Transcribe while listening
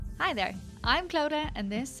Hi there, I'm Clodagh, and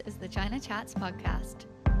this is the China Chats podcast.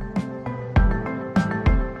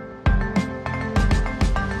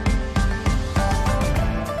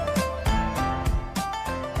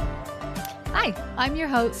 Hi, I'm your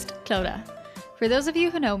host, Clodagh. For those of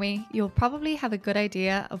you who know me, you'll probably have a good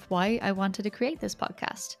idea of why I wanted to create this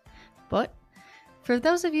podcast. But for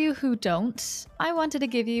those of you who don't, I wanted to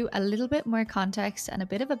give you a little bit more context and a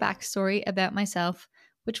bit of a backstory about myself,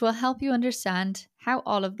 which will help you understand how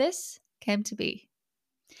all of this came to be.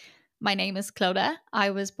 My name is Clodagh.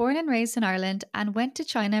 I was born and raised in Ireland and went to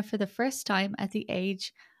China for the first time at the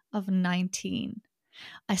age of 19.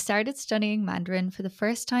 I started studying Mandarin for the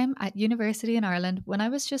first time at university in Ireland when I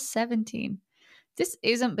was just 17. This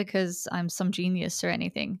isn't because I'm some genius or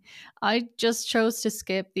anything. I just chose to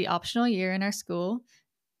skip the optional year in our school.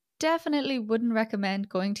 Definitely wouldn't recommend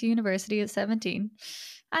going to university at 17.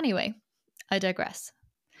 Anyway, I digress.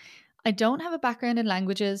 I don't have a background in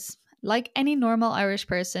languages. Like any normal Irish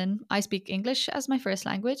person, I speak English as my first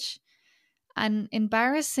language, an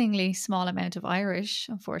embarrassingly small amount of Irish,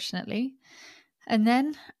 unfortunately. And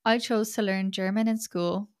then I chose to learn German in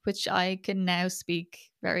school, which I can now speak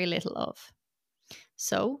very little of.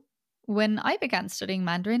 So, when I began studying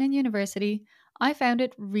Mandarin in university, I found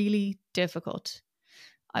it really difficult.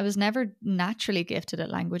 I was never naturally gifted at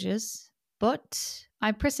languages, but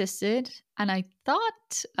I persisted and I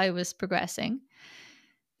thought I was progressing.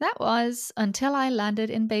 That was until I landed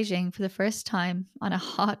in Beijing for the first time on a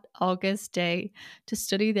hot August day to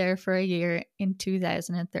study there for a year in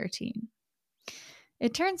 2013.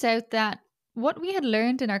 It turns out that what we had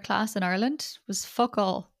learned in our class in Ireland was fuck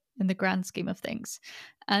all in the grand scheme of things,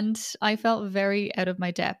 and I felt very out of my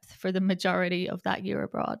depth for the majority of that year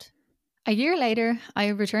abroad. A year later, I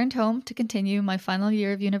returned home to continue my final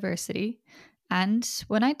year of university, and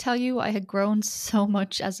when I tell you I had grown so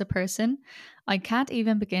much as a person, I can't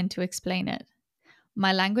even begin to explain it.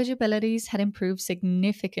 My language abilities had improved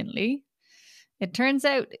significantly. It turns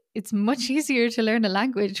out it's much easier to learn a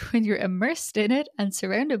language when you're immersed in it and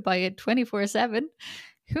surrounded by it 24/7.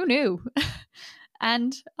 Who knew?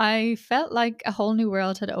 And I felt like a whole new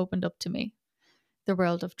world had opened up to me. The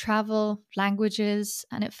world of travel, languages,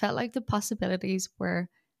 and it felt like the possibilities were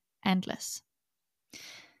endless.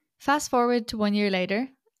 Fast forward to 1 year later,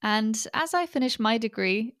 and as I finished my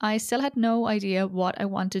degree, I still had no idea what I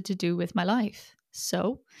wanted to do with my life.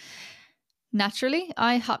 So, naturally,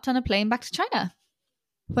 I hopped on a plane back to China.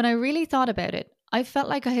 When I really thought about it, I felt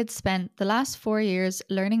like I had spent the last 4 years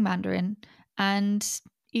learning Mandarin, and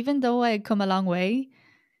even though I had come a long way,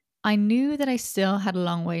 I knew that I still had a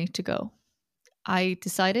long way to go. I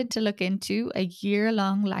decided to look into a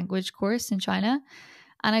year-long language course in China,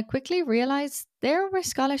 and I quickly realized there were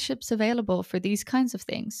scholarships available for these kinds of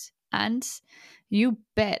things. And you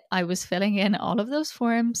bet I was filling in all of those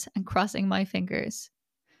forms and crossing my fingers.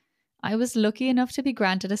 I was lucky enough to be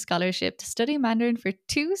granted a scholarship to study Mandarin for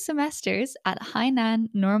 2 semesters at Hainan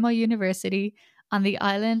Normal University on the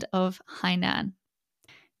island of Hainan.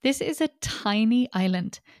 This is a tiny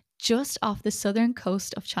island just off the southern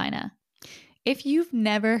coast of China. If you've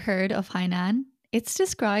never heard of Hainan, it's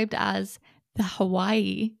described as the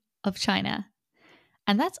Hawaii of China.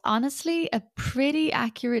 And that's honestly a pretty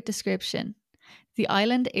accurate description. The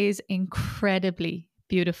island is incredibly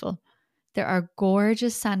beautiful. There are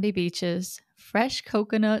gorgeous sandy beaches, fresh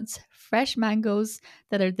coconuts, fresh mangoes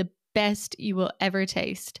that are the best you will ever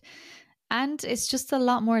taste. And it's just a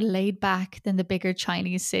lot more laid back than the bigger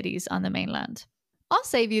Chinese cities on the mainland. I'll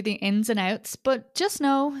save you the ins and outs, but just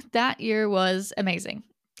know that year was amazing.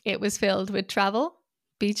 It was filled with travel,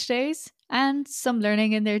 beach days, and some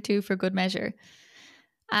learning in there too for good measure.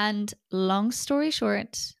 And long story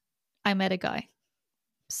short, I met a guy.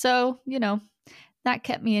 So, that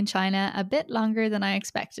kept me in China a bit longer than I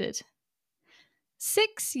expected.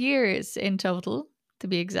 6 years in total, to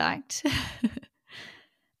be exact.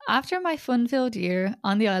 After my fun-filled year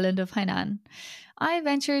on the island of Hainan, I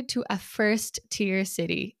ventured to a first-tier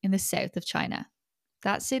city in the south of China.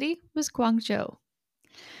 That city was Guangzhou.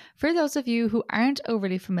 For those of you who aren't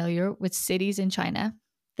overly familiar with cities in China,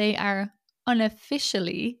 they are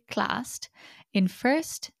unofficially classed in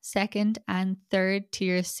first, second, and third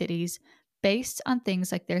tier cities based on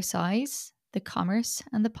things like their size, the commerce,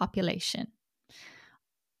 and the population.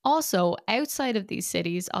 Also, outside of these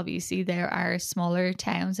cities, obviously, there are smaller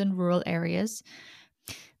towns and rural areas,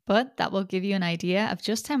 but that will give you an idea of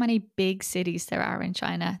just how many big cities there are in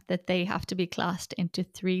China that they have to be classed into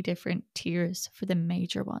 3 different tiers for the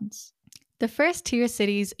major ones. The first tier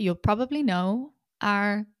cities you'll probably know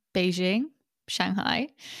are Beijing, Shanghai,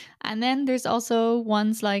 and then there's also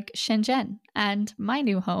ones like Shenzhen and my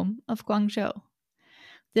new home of Guangzhou.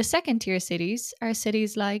 The second tier cities are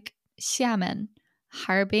cities like Xiamen,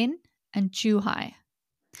 Harbin, and Zhuhai.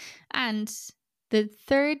 And the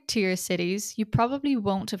third tier cities you probably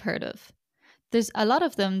won't have heard of. There's a lot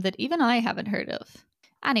of them that even I haven't heard of.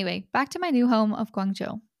 Anyway, back to my new home of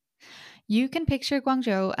Guangzhou. You can picture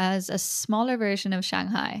Guangzhou as a smaller version of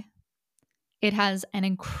Shanghai. It has an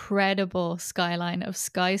incredible skyline of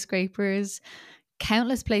skyscrapers,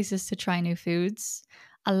 countless places to try new foods,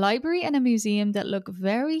 a library and a museum that look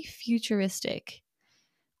very futuristic.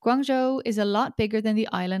 Guangzhou is a lot bigger than the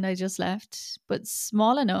island I just left, but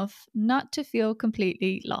small enough not to feel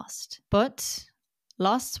completely lost. But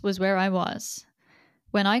lost was where I was.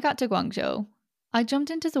 When I got to Guangzhou, I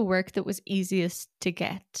jumped into the work that was easiest to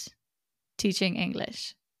get, teaching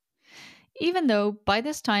English. Even though by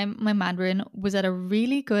this time my Mandarin was at a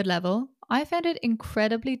really good level, I found it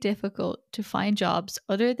incredibly difficult to find jobs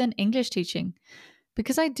other than English teaching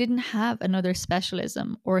because I didn't have another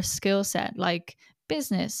specialism or skill set like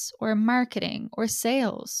business or marketing or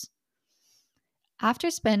sales. After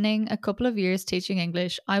spending a couple of years teaching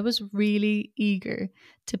English, I was really eager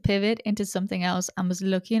to pivot into something else and was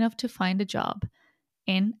lucky enough to find a job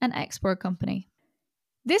in an export company.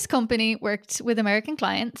 This company worked with American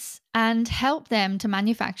clients and helped them to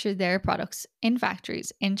manufacture their products in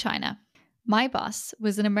factories in China. My boss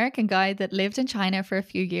was an American guy that lived in China for a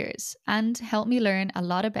few years and helped me learn a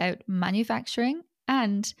lot about manufacturing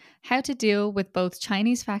and how to deal with both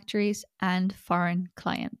Chinese factories and foreign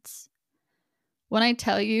clients. When I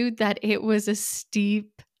tell you that it was a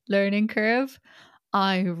steep learning curve,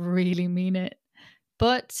 I really mean it.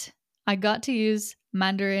 But I got to use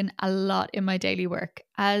Mandarin a lot in my daily work,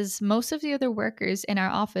 as most of the other workers in our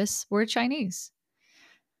office were Chinese.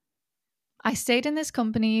 I stayed in this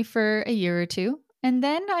company for a year or two, and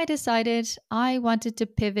then I decided I wanted to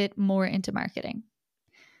pivot more into marketing.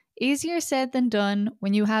 Easier said than done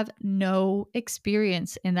when you have no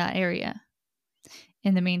experience in that area.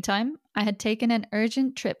 In the meantime, I had taken an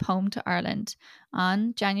urgent trip home to Ireland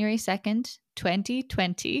on January 2nd,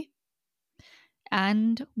 2020.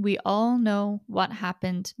 And we all know what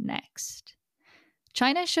happened next.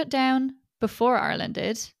 China shut down before Ireland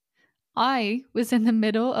did. I was in the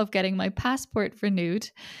middle of getting my passport renewed.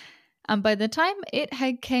 And by the time it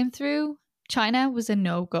had came through, China was a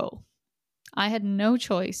no-go. I had no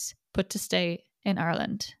choice but to stay in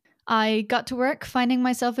Ireland. I got to work finding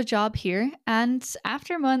myself a job here, and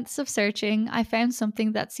after months of searching, I found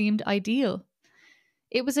something that seemed ideal.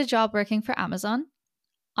 It was a job working for Amazon.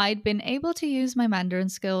 I'd been able to use my Mandarin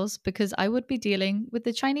skills because I would be dealing with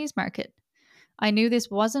the Chinese market. I knew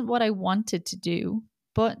this wasn't what I wanted to do,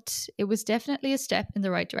 but it was definitely a step in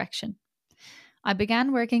the right direction. I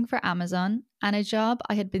began working for Amazon, and a job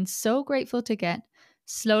I had been so grateful to get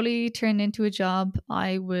slowly turned into a job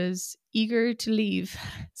I was eager to leave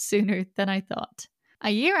sooner than I thought. A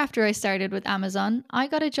year after I started with Amazon, I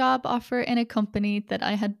got a job offer in a company that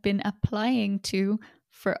I had been applying to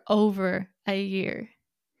for over a year.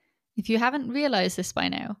 If you haven't realized this by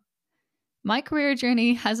now, my career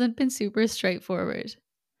journey hasn't been super straightforward.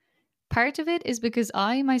 Part of it is because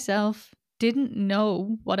I myself didn't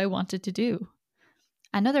know what I wanted to do.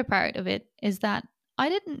 Another part of it is that I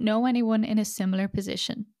didn't know anyone in a similar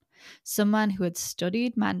position, someone who had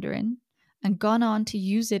studied Mandarin and gone on to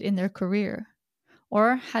use it in their career,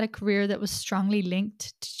 or had a career that was strongly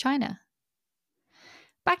linked to China.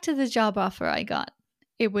 Back to the job offer I got.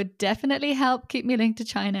 It would definitely help keep me linked to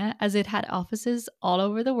China as it had offices all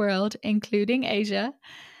over the world, including Asia.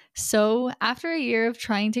 So after a year of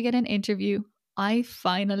trying to get an interview, I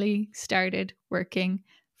finally started working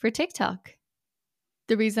for TikTok.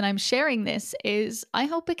 The reason I'm sharing this is I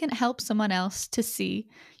hope it can help someone else to see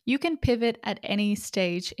you can pivot at any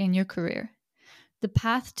stage in your career. The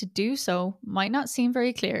path to do so might not seem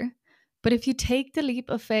very clear, but if you take the leap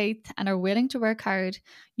of faith and are willing to work hard,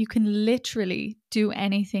 you can literally do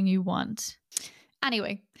anything you want.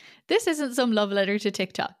 Anyway, this isn't some love letter to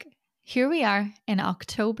TikTok. Here we are in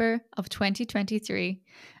October of 2023,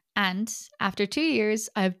 and after 2 years,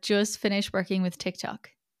 I've just finished working with TikTok.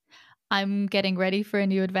 I'm getting ready for a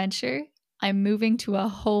new adventure. I'm moving to a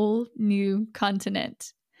whole new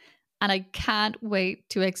continent, and I can't wait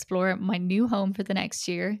to explore my new home for the next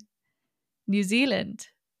year, New Zealand.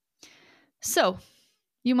 So,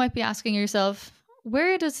 you might be asking yourself,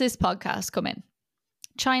 where does this podcast come in?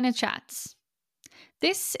 China Chats.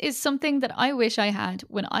 This is something that I wish I had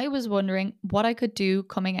when I was wondering what I could do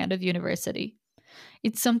coming out of university.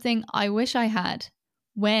 It's something I wish I had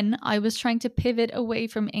when I was trying to pivot away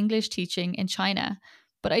from English teaching in China,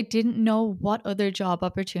 but I didn't know what other job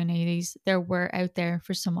opportunities there were out there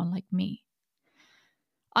for someone like me.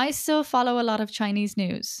 I still follow a lot of Chinese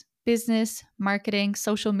news, business, marketing,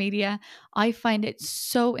 social media. I find it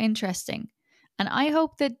so interesting. And I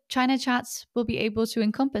hope that China Chats will be able to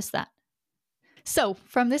encompass that. So,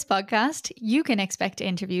 from this podcast, you can expect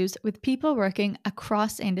interviews with people working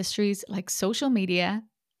across industries like social media,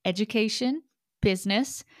 education,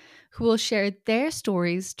 business, who will share their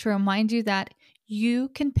stories to remind you that you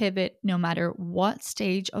can pivot no matter what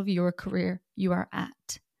stage of your career you are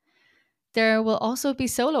at. There will also be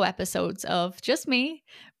solo episodes of just me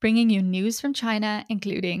bringing you news from China,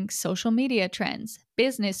 including social media trends,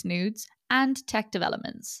 business news, and tech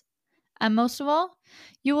developments. And most of all,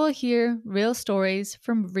 you will hear real stories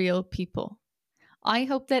from real people. I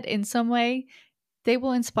hope that in some way they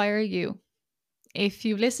will inspire you. If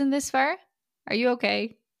you've listened this far, are you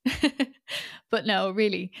okay? But no,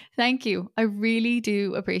 really, thank you. I really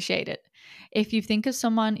do appreciate it. If you think of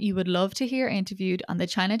someone you would love to hear interviewed on the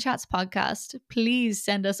China Chats podcast, please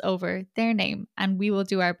send us over their name and we will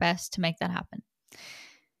do our best to make that happen.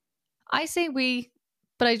 I say we,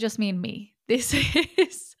 but I just mean me. This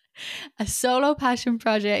is a solo passion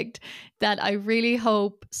project that I really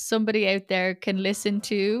hope somebody out there can listen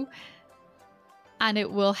to and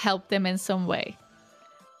it will help them in some way.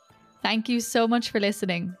 Thank you so much for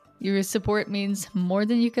listening. Your support means more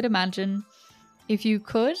than you could imagine. If you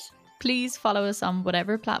could, please follow us on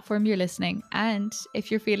whatever platform you're listening. And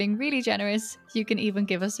if you're feeling really generous, you can even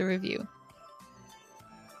give us a review.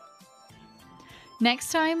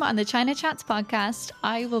 Next time on the China Chats podcast,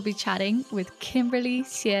 I will be chatting with Kimberly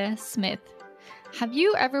Xie Smith. Have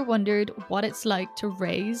you ever wondered what it's like to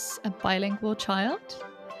raise a bilingual child?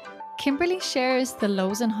 Kimberly shares the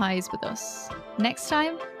lows and highs with us next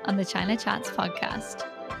time on the China Chats podcast.